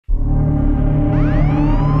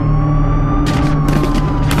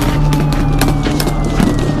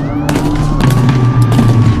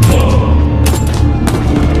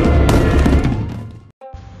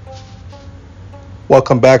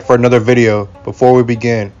Welcome back for another video. Before we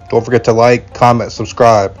begin, don't forget to like, comment,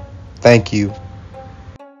 subscribe. Thank you.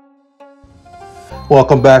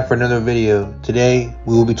 Welcome back for another video. Today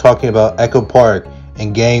we will be talking about Echo Park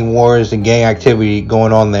and gang wars and gang activity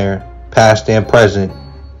going on there, past and present.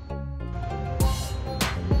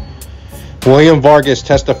 William Vargas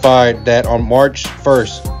testified that on March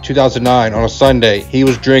 1st, 2009, on a Sunday, he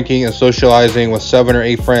was drinking and socializing with 7 or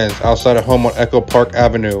 8 friends outside a home on Echo Park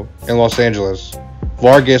Avenue in Los Angeles.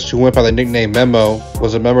 Vargas, who went by the nickname Memo,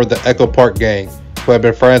 was a member of the Echo Park gang, who had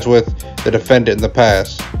been friends with the defendant in the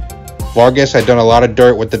past. Vargas had done a lot of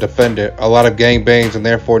dirt with the defendant, a lot of gang bangs, and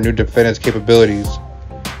therefore knew defendant's capabilities.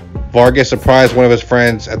 Vargas surprised one of his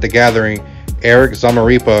friends at the gathering, Eric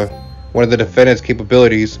Zamaripa, one of the defendant's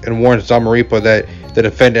capabilities, and warned Zamaripa that the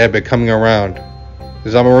defendant had been coming around.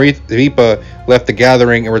 Zamaripa left the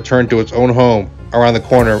gathering and returned to its own home around the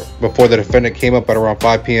corner before the defendant came up at around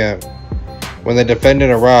 5 p.m. When the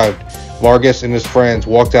defendant arrived, Vargas and his friends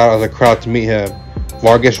walked out of the crowd to meet him.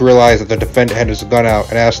 Vargas realized that the defendant had his gun out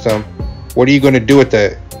and asked him, "What are you going to do with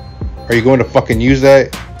that? Are you going to fucking use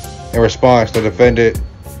that?" In response, the defendant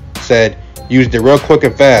said, "Used it real quick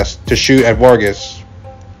and fast to shoot at Vargas."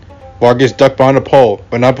 Vargas ducked behind a pole,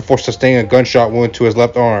 but not before sustaining a gunshot wound to his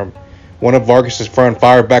left arm. One of Vargas' friends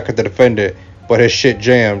fired back at the defendant, but his shit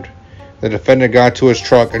jammed. The defendant got to his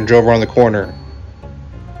truck and drove around the corner.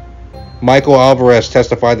 Michael Alvarez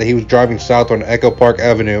testified that he was driving south on Echo Park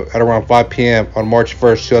Avenue at around 5 p.m. on March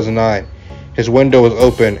 1st, 2009. His window was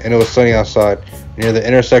open and it was sunny outside, near the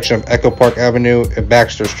intersection of Echo Park Avenue and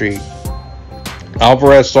Baxter Street.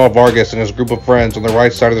 Alvarez saw Vargas and his group of friends on the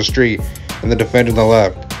right side of the street and the defendant on the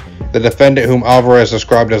left. The defendant, whom Alvarez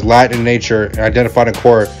described as Latin in nature and identified in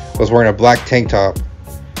court, was wearing a black tank top.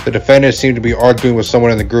 The defendant seemed to be arguing with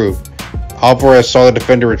someone in the group. Alvarez saw the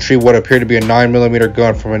defendant retrieve what appeared to be a 9mm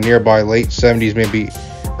gun from a nearby late 70s, maybe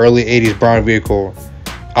early 80s brown vehicle.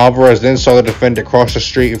 Alvarez then saw the defendant cross the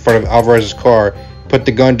street in front of Alvarez's car, put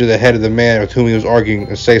the gun to the head of the man with whom he was arguing,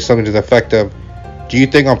 and say something to the effect of, "Do you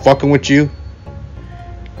think I'm fucking with you?"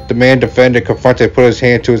 The man defendant confronted put his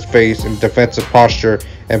hand to his face in defensive posture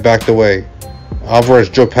and backed away. Alvarez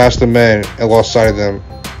drove past the men and lost sight of them.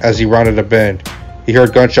 As he rounded a bend, he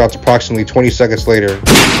heard gunshots approximately 20 seconds later.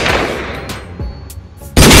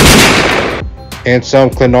 Anselm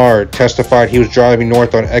Clenard testified he was driving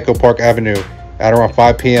north on Echo Park Avenue at around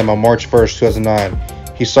 5 p.m. on March 1st, 2009.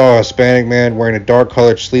 He saw a Hispanic man wearing a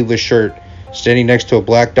dark-colored sleeveless shirt standing next to a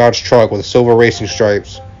black Dodge truck with silver racing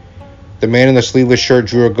stripes. The man in the sleeveless shirt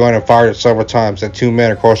drew a gun and fired it several times at 2 men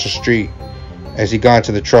across the street as he got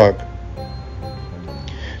into the truck.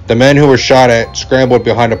 The men who were shot at scrambled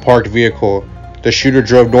behind a parked vehicle. The shooter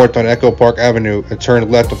drove north on Echo Park Avenue and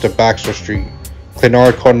turned left onto Baxter Street.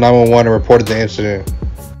 Clenard called 911 and reported the incident.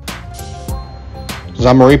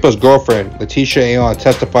 Zamaripa's girlfriend, Leticia Aon,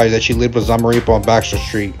 testified that she lived with Zamaripa on Baxter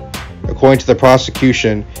Street. According to the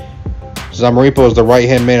prosecution, Zamaripa was the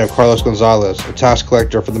right-hand man of Carlos Gonzalez, a tax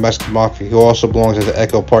collector for the Mexican Mafia who also belongs to the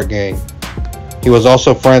Echo Park gang. He was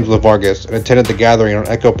also friends with Vargas and attended the gathering on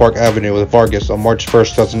Echo Park Avenue with Vargas on March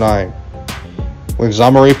 1st, 2009. When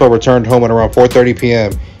Zamaripa returned home at around 4:30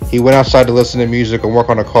 p.m., he went outside to listen to music and work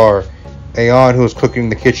on a car. Aon, who was cooking in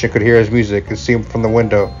the kitchen, could hear his music and see him from the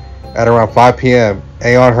window. At around 5 p.m.,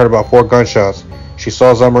 Aon heard about 4 gunshots. She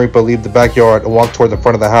saw Zamaripa leave the backyard and walk toward the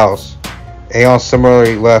front of the house. Aon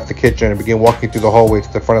similarly left the kitchen and began walking through the hallway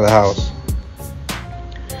to the front of the house.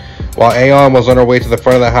 While Aon was on her way to the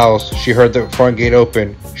front of the house, she heard the front gate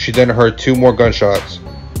open. She then heard 2 more gunshots.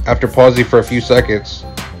 After pausing for a few seconds,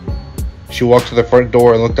 she walked to the front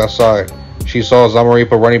door and looked outside. She saw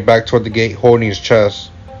Zamaripa running back toward the gate holding his chest.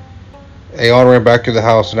 Aon ran back to the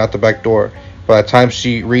house and out the back door. By the time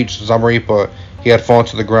she reached Zamaripa, he had fallen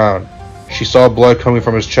to the ground. She saw blood coming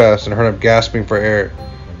from his chest and heard him gasping for air.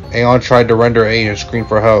 Aon tried to render aid and scream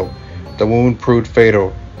for help. The wound proved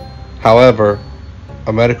fatal. However,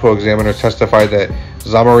 a medical examiner testified that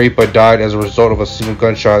Zamaripa died as a result of a single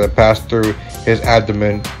gunshot that passed through his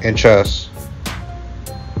abdomen and chest.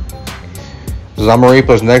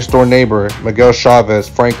 Zamaripa's next-door neighbor, Miguel Chavez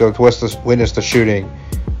Franco, witnessed the shooting.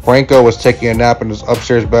 Franco was taking a nap in his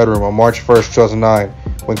upstairs bedroom on March 1st, 2009,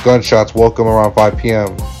 when gunshots woke him around 5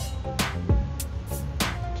 p.m.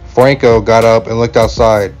 Franco got up and looked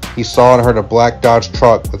outside. He saw and heard a black Dodge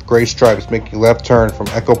truck with gray stripes making a left turn from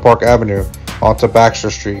Echo Park Avenue onto Baxter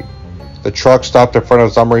Street. The truck stopped in front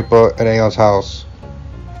of Zamaripa and Aon's house.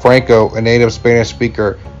 Franco, a native Spanish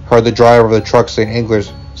speaker, heard the driver of the truck say in English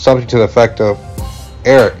something to the effect of,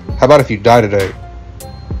 "Eric, how about if you die today?"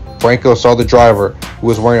 Franco saw the driver, who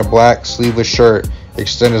was wearing a black sleeveless shirt,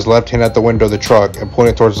 extend his left hand at the window of the truck and point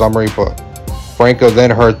it towards Zamaripa. Franco then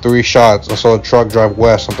heard 3 shots and saw the truck drive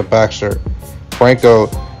west onto Baxter. Franco,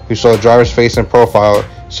 who saw the driver's face and profile,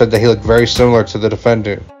 said that he looked very similar to the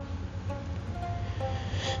defendant.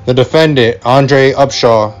 The defendant, Andre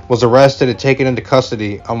Upshaw, was arrested and taken into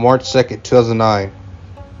custody on March 2, 2009.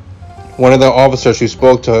 One of the officers who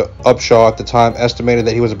spoke to Upshaw at the time estimated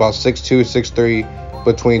that he was about 6'2", 6'3",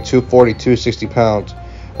 between 240 and 260 pounds.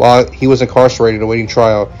 While he was incarcerated awaiting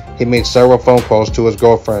trial, he made several phone calls to his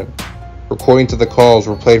girlfriend. Recordings of the calls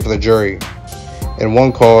were played for the jury. In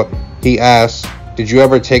one call, he asked, "Did you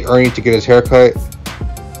ever take Ernie to get his haircut?"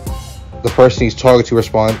 The person he's talking to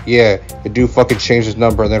responded, "Yeah, the dude fucking changed his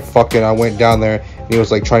number, and then fucking I went down there and he was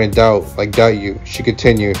like trying to doubt you." She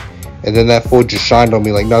continued, "And then that fool just shined on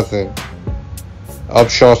me like nothing."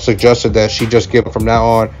 Upshaw suggested that she just give up from now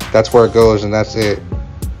on, that's where it goes and that's it.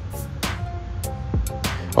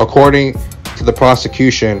 According to the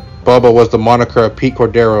prosecution, Bubba was the moniker of Pete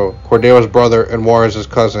Cordero, Cordero's brother and Juarez's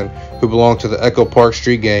cousin, who belonged to the Echo Park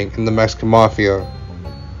street gang in the Mexican Mafia.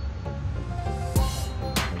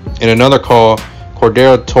 In another call,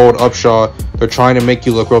 Cordero told Upshaw, "They're trying to make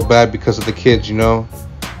you look real bad because of the kids, you know?"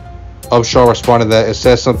 Upshaw responded that it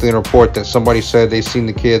says something in the report that somebody said they seen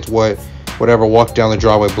the kids whatever walk down the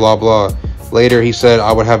driveway, blah blah. Later he said,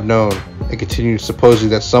 "I would have known," and continued supposedly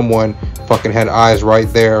that someone fucking had eyes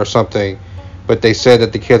right there or something, but they said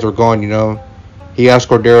that the kids were gone, you know? He asked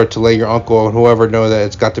Cordero to let your uncle and whoever know that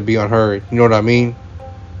it's got to be on her, you know what I mean?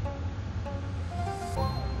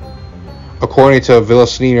 According to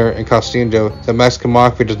Villasenor and Castillo, the Mexican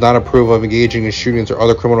Mafia does not approve of engaging in shootings or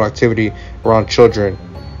other criminal activity around children.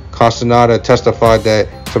 Castaneda testified that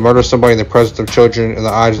to murder somebody in the presence of children in the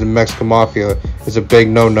eyes of the Mexican Mafia is a big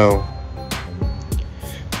no-no.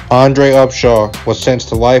 Andre Upshaw was sentenced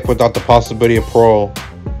to life without the possibility of parole.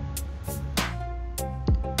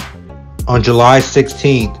 On July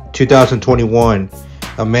 16, 2021,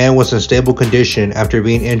 a man was in stable condition after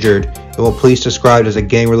being injured in what police described as a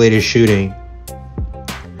gang-related shooting.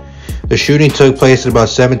 The shooting took place at about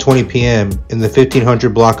 7:20 p.m. in the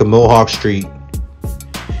 1500 block of Mohawk Street.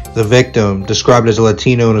 The victim, described as a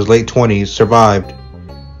Latino in his late 20s, survived.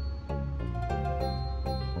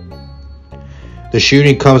 The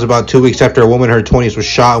shooting comes about 2 weeks after a woman in her 20s was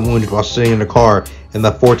shot and wounded while sitting in a car in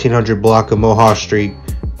the 1400 block of Mohawk Street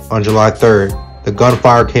on July 3rd. The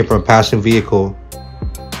gunfire came from a passing vehicle.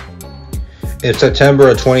 In September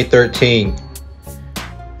of 2013,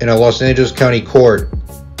 in a Los Angeles County court,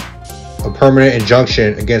 a permanent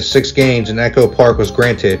injunction against 6 gangs in Echo Park was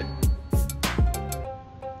granted.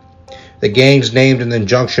 The gangs named in the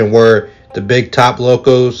injunction were the Big Top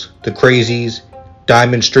Locos, the Crazies,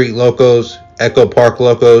 Diamond Street Locos, Echo Park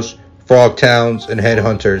Locos, Frog Towns, and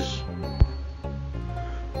Headhunters.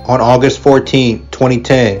 On August 14,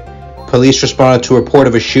 2010, police responded to a report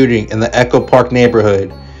of a shooting in the Echo Park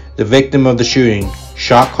neighborhood. The victim of the shooting,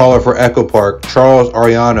 shot caller for Echo Park, Charles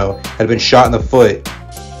Arellano, had been shot in the foot.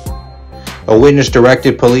 A witness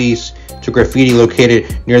directed police to graffiti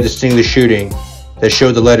located near the scene of the shooting that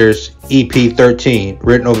showed the letters EP13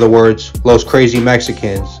 written over the words Los Crazy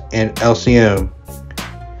Mexicans and LCM.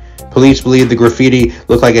 Police believe the graffiti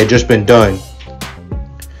looked like it had just been done.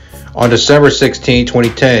 On December 16,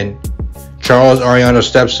 2010, Charles Arellano's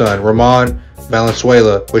stepson, Ramon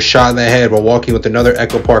Valenzuela, was shot in the head while walking with another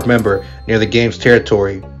Echo Park member near the gang's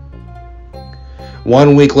territory.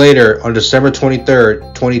 1 week later, on December 23,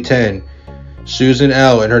 2010, Susan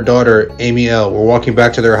L. and her daughter, Amy L., were walking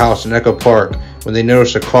back to their house in Echo Park when they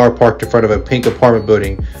noticed a car parked in front of a pink apartment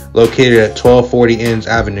building located at 1240 Inns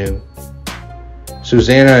Avenue.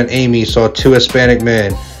 Susanna and Amy saw 2 Hispanic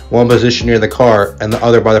men, one positioned near the car and the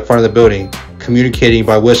other by the front of the building, communicating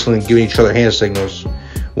by whistling and giving each other hand signals.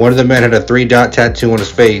 One of the men had a 3-dot tattoo on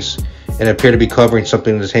his face and appeared to be covering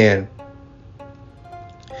something in his hand.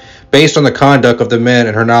 Based on the conduct of the men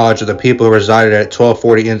and her knowledge of the people who resided at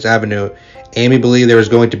 1240 Inns Avenue, Amy believed there was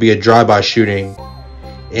going to be a drive-by shooting.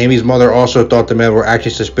 Amy's mother also thought the men were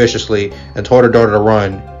acting suspiciously and told her daughter to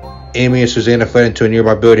run. Amy and Susanna fled into a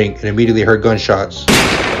nearby building and immediately heard gunshots.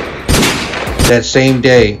 That same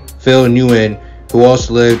day, Phil Nguyen, who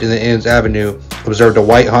also lived in the Inns Avenue, observed a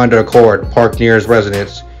white Honda Accord parked near his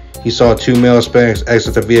residence. He saw 2 male Hispanics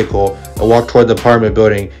exit the vehicle and walk toward the apartment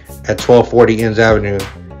building at 1240 Inns Avenue.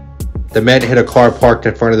 The men hit a car parked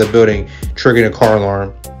in front of the building, triggering a car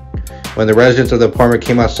alarm. When the residents of the apartment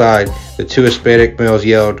came outside, the 2 Hispanic males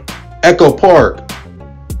yelled, "Echo Park!"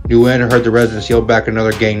 Nguyen heard the residents yell back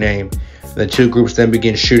another gang name, and the 2 groups then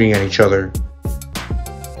began shooting at each other.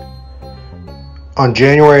 On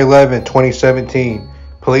January 11, 2017,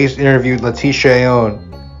 police interviewed Leticia Ayon.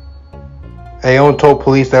 Ayon told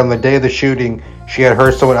police that on the day of the shooting, She had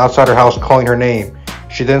heard someone outside her house calling her name.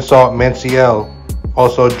 She then saw Manciel,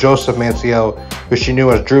 also Joseph Manciel, who she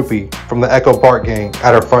knew as Droopy, from the Echo Park gang,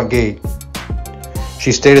 at her front gate.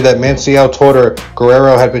 She stated that Manciel told her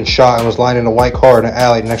Guerrero had been shot and was lying in a white car in an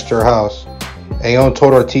alley next to her house. Ayon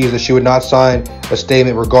told Ortiz that she would not sign a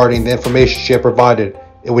statement regarding the information she had provided.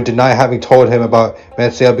 It would deny having told him about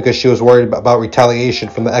Manciel because she was worried about retaliation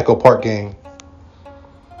from the Echo Park gang.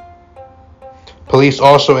 Police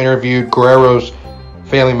also interviewed Guerrero's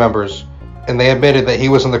family members, and they admitted that he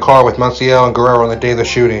was in the car with Manciel and Guerrero on the day of the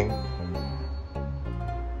shooting.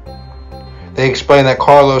 They explained that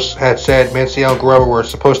Carlos had said Manciel and Guerrero were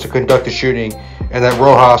supposed to conduct the shooting and that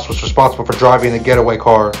Rojas was responsible for driving the getaway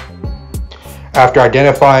car. After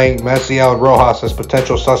identifying Manciel and Rojas as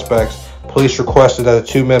potential suspects, police requested that the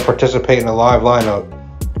two men participate in a live lineup.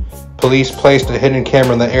 Police placed a hidden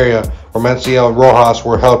camera in the area where Manciel and Rojas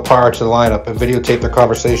were held prior to the lineup and videotaped their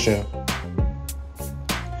conversation.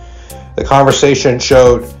 The conversation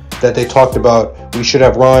showed that they talked about, "We should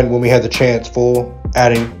have run when we had the chance, fool,"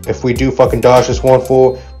 adding, "If we do fucking dodge this one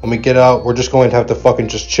fool, when we get out, we're just going to have to fucking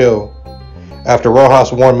just chill." After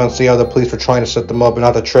Rojas warned Manciel the police were trying to set them up and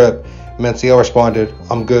not the trip, Manciel responded,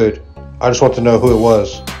 "I'm good. I just want to know who it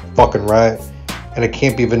was. Fucking rat. And it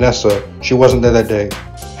can't be Vanessa. She wasn't there that day.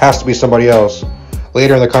 Has to be somebody else."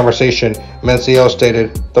 Later in the conversation, Manciel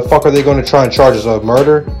stated, "The fuck are they going to try and charge us of?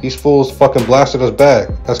 Murder? These fools fucking blasted us back.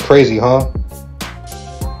 That's crazy, huh?"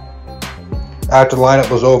 After the lineup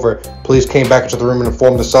was over, police came back into the room and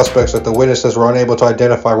informed the suspects that the witnesses were unable to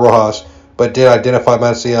identify Rojas, but did identify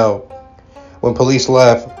Manciel. When police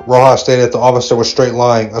left, Rojas stated that the officer was straight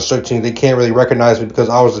lying, asserting they can't really recognize me because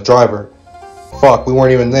I was the driver. Fuck, we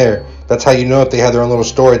weren't even there. That's how you know if they had their own little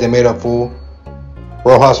story they made up, fool.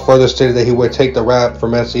 Rojas further stated that he would take the rap for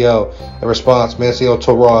Manciel. In response, Manciel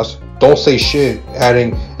told Rojas, "Don't say shit,"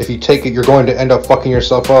 adding, "If you take it, you're going to end up fucking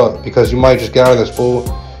yourself up, because you might just get out of this, fool.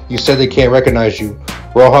 You said they can't recognize you."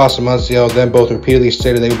 Rojas and Manciel then both repeatedly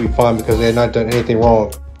stated they would be fine because they had not done anything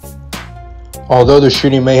wrong. Although the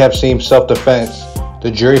shooting may have seemed self-defense, the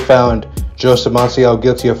jury found Joseph Manciel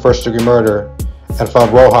guilty of first-degree murder and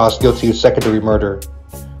found Rojas guilty of second-degree murder.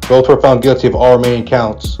 Both were found guilty of all remaining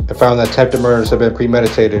counts and found that attempted murders had been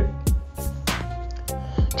premeditated.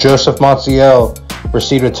 Joseph Manciel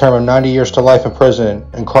received a term of 90 years to life in prison,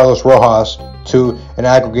 and Carlos Rojas to an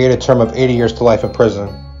aggregated term of 80 years to life in prison.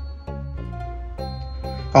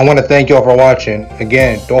 I want to thank you all for watching.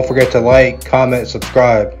 Again, don't forget to like, comment,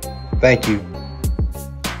 subscribe. Thank you.